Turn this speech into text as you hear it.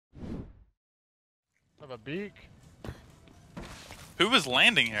have a beak. Who was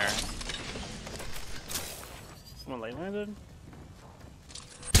landing here? Someone late landed?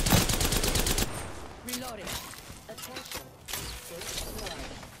 Reloading. Attention.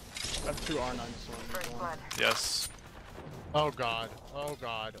 I have 2 R9s. Yes. Oh god. Oh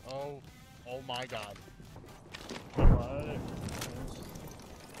god. Oh my god. What?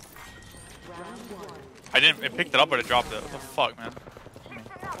 It picked it up, but it dropped it. What the fuck, man?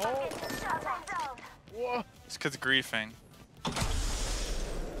 Oh. Whoa. This kid's griefing.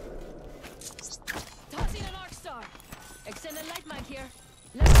 Tossing an arc star. Extended light mag here.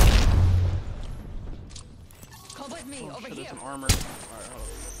 Let's go. Come with me, over Shit, here. it's an armor. Alright, hold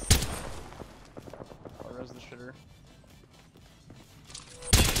on. I'll res the shitter.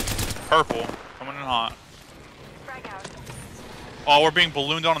 Purple. Coming in hot. Oh, we're being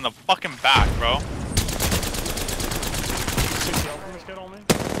ballooned on in the fucking back, bro. 60 health on this kid on me.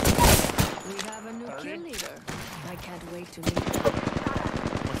 We have a new 30? kill leader. I can't wait to meet you.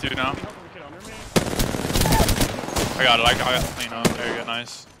 With you now. 60 health on the kid under me. I got it. I got clean up. There you go.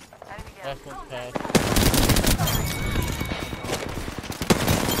 Nice. Last one's passed.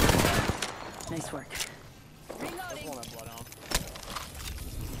 Nice work. That's Reloading. one that blood on.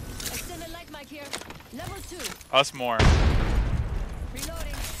 Extended light mag here. Level 2. Us more.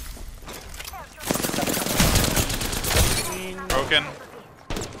 Reloading. Broken.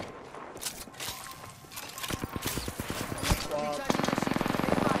 Recharging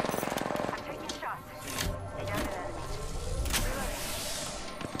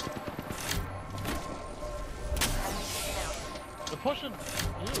my shield. They're pushing you.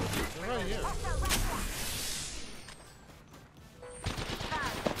 They're right here.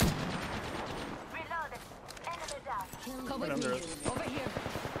 Come with me. Over here.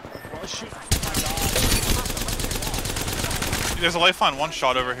 Oh shit. There's a lifeline one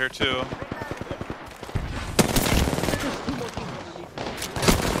shot over here too.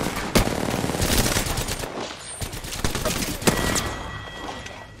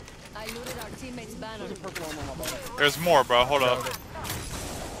 I looted our teammates' banner. There's more, bro. Hold up.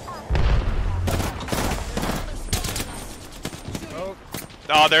 Oh,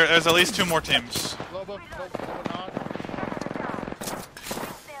 Oh, there's at least 2 more teams. Lobo knock.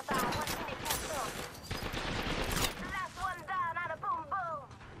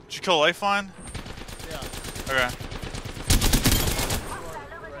 Did you kill a lifeline? Yeah. Okay.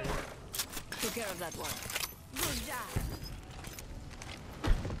 Took care of that one. Good job.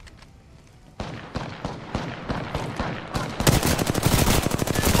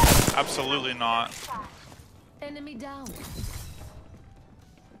 Absolutely not. Enemy down.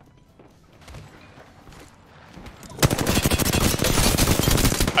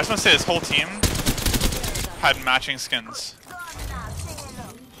 I just want to say this whole team had matching skins.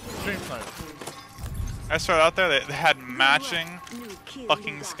 Stream snipe. I started out there, they had matching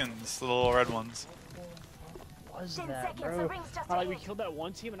fucking skins, the little red ones. What was that, bro? Like, we killed that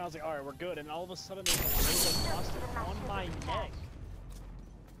one team and I was like, alright, we're good. And all of a sudden there's a laser cluster on my neck.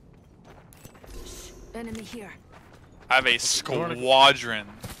 Enemy here. I have a squadron.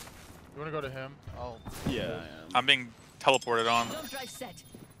 You wanna go to him? Oh. Yeah, I am. I'm being teleported on. Jump drive set.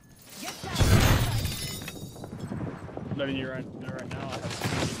 Get down. I mean, you're right now. I have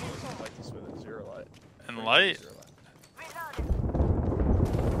something like this with a 0 light. And light?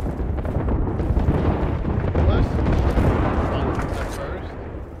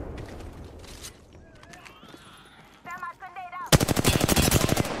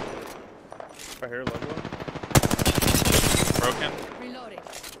 Right here, logo. Broken. Reloading.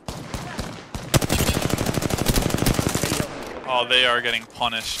 Oh, they are getting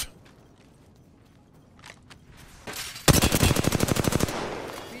punished.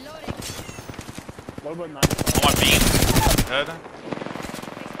 Reloading. Logo 9. Oh, my beam. Dead.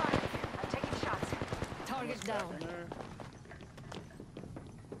 Target down.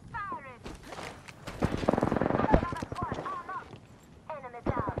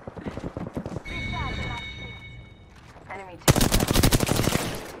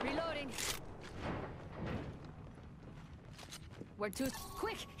 Reloading. We're too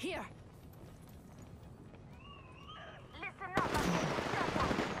quick here.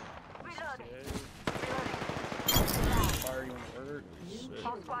 Fire you in the order?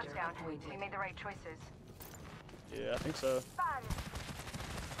 All squads down. We made the right choices. Yeah, I think so.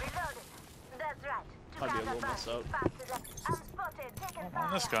 That's right. Might be a little mess up.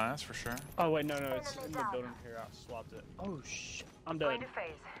 On this guy, that's for sure. Oh wait, no, it's in the building here. I swapped it. Oh shit, I'm dead. Going to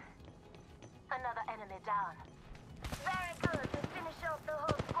phase. Another enemy down. Very good. To finish off the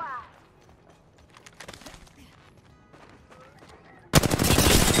whole squad.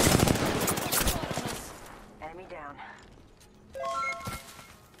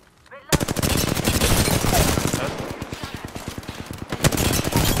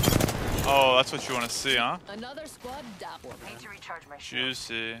 that's what you want to see, huh? Another squad down. Need to recharge my shield.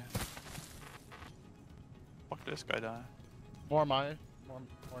 Juicy. Fuck, did this guy die? More near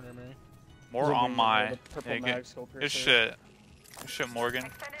me. More on my. The purple Hey, mag skull good piercer. shit. Good shit, Morgan.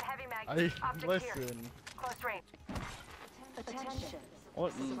 Extended heavy mag. Optic here. Listen. Close range. Attention.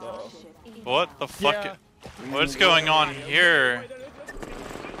 What in the? What the fuck? Yeah. What's going on here?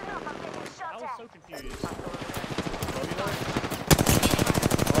 I was so confused.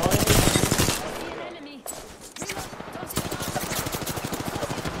 See an enemy. Reload. Don't see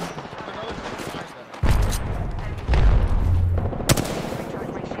Recharge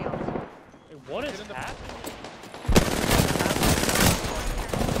my shield. Hey, what is happening?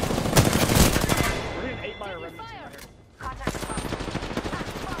 We're getting 8 by a remnant. fire. Contact firing.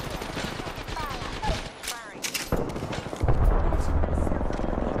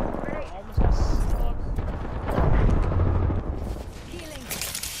 Almost got stuck. Healing.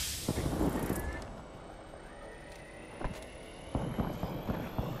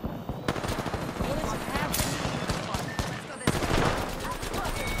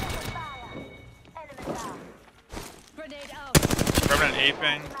 Enemy down. Grenade out. Revenant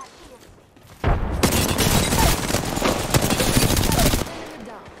aping. Enemy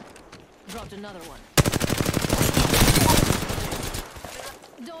down. Dropped another one.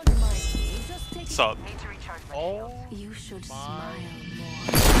 Don't mind me. Just take What's up? Need to recharge my Oh. shield. You should My. smile more.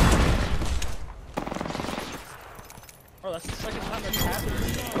 Oh, that's the second time that's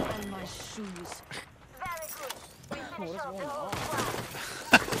happened. On my shoes. Very good. We What finish is off going the whole on?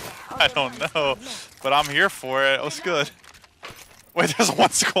 squad. I don't know, but I'm here for it. What's good? Wait, there's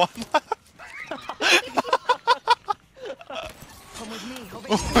one squad left. Come with me. Over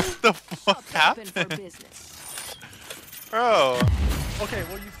What here. the fuck Shop's open for happened? business. Bro. Okay,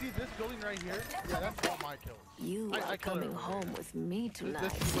 well you see this building right here? Yeah, that's all my kills. You I are killed her. coming home with me tonight.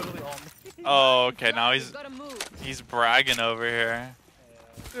 This is literally all me. Oh, okay. Now You've gotta move. he's bragging over here.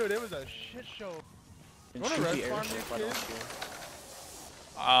 Dude, it was a shit show. And Wanna shoot red the farm airship these right kids? off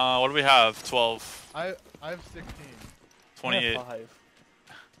here. What do we have? 12, I have 16. 28, 5.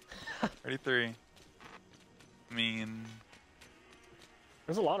 33. I mean,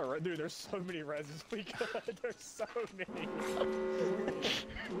 There's a lot of red. Dude, there's so many reses we got. There's so many.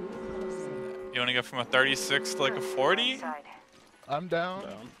 you want to go from a 36 to like a 40? Side. I'm down.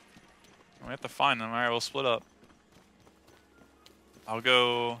 We have to find them. Alright, we'll split up. I'll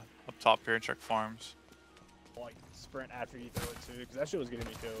go up top here and check farms. Like, sprint after you throw it too, because that shit was getting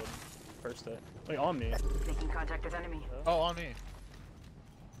me killed. First hit. Like, on me. Making contact with enemy. Oh, on me.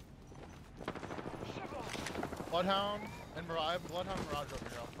 Bloodhound and Mirage. Bloodhound and Mirage over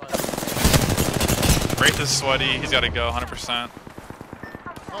here. I'll try. Wraith is sweaty. He's got to go 100%.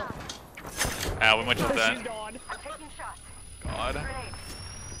 Oh, Yeah, we might have She's that. gone. I'm taking shots. God. Grenade.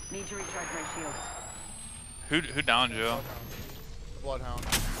 Need to recharge my shield. Who downed you? Bloodhound.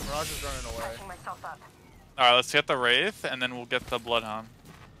 Mirage is running away. Patching myself up. Alright, let's get the Wraith and then we'll get the Bloodhound.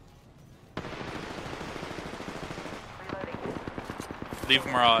 Reloading. Leave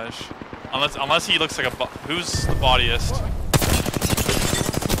Mirage. Unless he looks like a who's the bodiest? Oh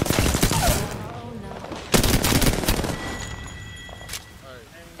no. Alright.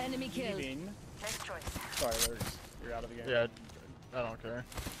 Enemy killed. Leaving. Nice choice. Sorry, you're out of the game. Yeah, I don't care.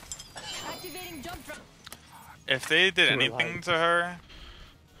 Activating jump drop. If they did Too anything light. to her,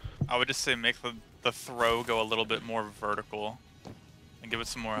 I would just say make the throw go a little bit more vertical and give it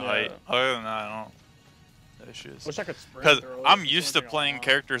some more Yeah. height. Other than that, I don't have issues. Wish I could sprint. Because throw it, I'm but used to something playing on.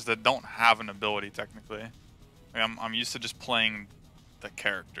 characters that don't have an ability technically. Like, I'm used to just playing the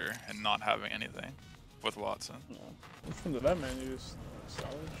character and not having anything with Watson. No. Which one did that man use?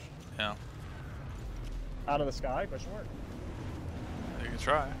 Stylish. Yeah, Out of the sky? Question mark. you can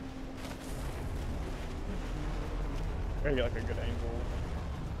try. Gotta get like a good angle.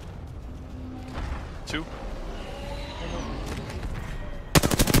 2.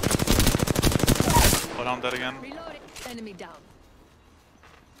 Bloodhound dead again. Reloading. Enemy down.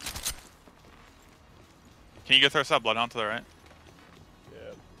 Can you get her that Bloodhound to the right?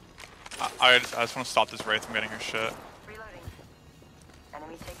 Yeah. I just want to stop this Wraith from getting her shit. Reloading.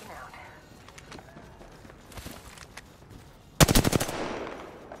 Enemy taken out.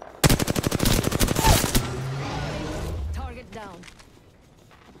 Target down.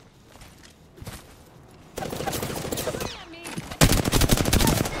 Me.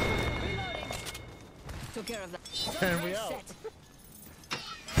 Reloading. Took care of that. And we Jump out.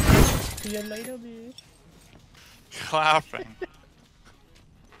 set. See you later, bitch. Clapping.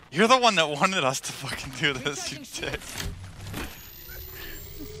 You're the one that wanted us to fucking do this, you dick.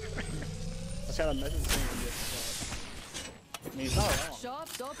 I just gotta imagine seeing this. He's not wrong.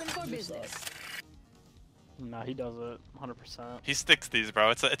 Shops open for business. Nah, he does it 100%. He sticks these, bro.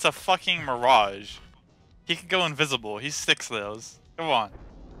 It's a fucking mirage. He can go invisible. He sticks those. Come on.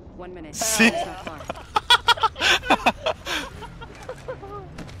 1 minute. See? It's not far.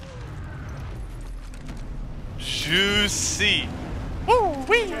 Juicy. Woo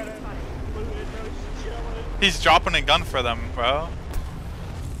wee. He's dropping a gun for them, bro.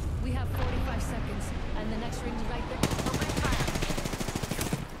 We have 45 seconds, and the next ring's right there.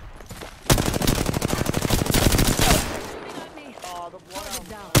 Shooting at me. Oh, the Target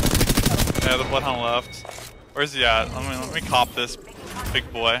down. Yeah, the bloodhound left. Where's he at? Let me cop this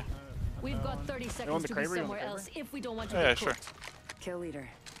big boy. We've got 30 seconds the to be Kraber? You want the somewhere Kraber? else if we don't want to Yeah, get sure. cooked. Kill leader.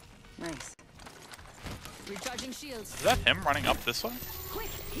 Nice. Recharging shields. Is that him running up this way? Quick,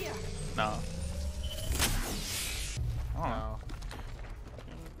 here. No. Oh. No.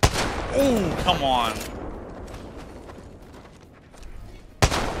 Oh, come on.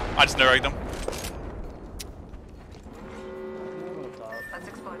 I just narrowed him. Let's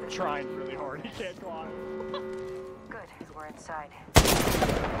explore this. Trying really hard. He can't climb. Good, as we're inside.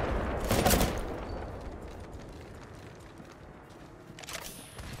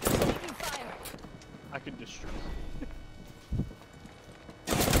 Taking fire. I could destroy.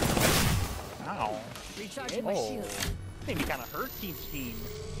 Ow. Recharging my Oh. shield. Maybe kind of hurt team.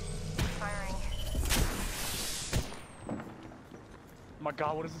 Firing. Oh my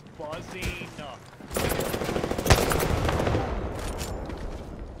god, what is this buzzing?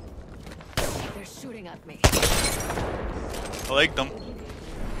 They're shooting at me. I legged him.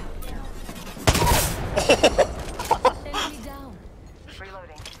 Enemy down.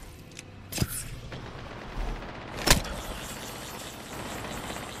 Reloading.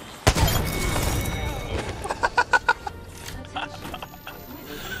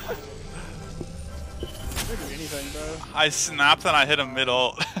 They do anything, bro. I snapped and I hit him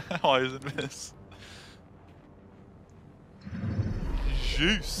mid-ult while he was in miss.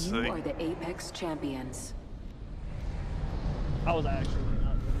 Juicy. You are the Apex champions. I was actually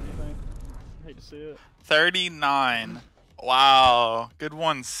not doing anything. I hate to see it. 39. Wow. Good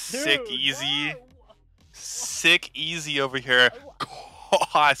one. Sick, Dude, easy. what? Sick, easy over here.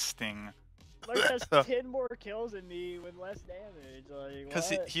 Costing. Like has 10 more kills than me with less damage. Like, Because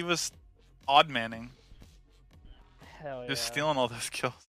what? he was odd manning. Hell yeah. He was stealing all those kills.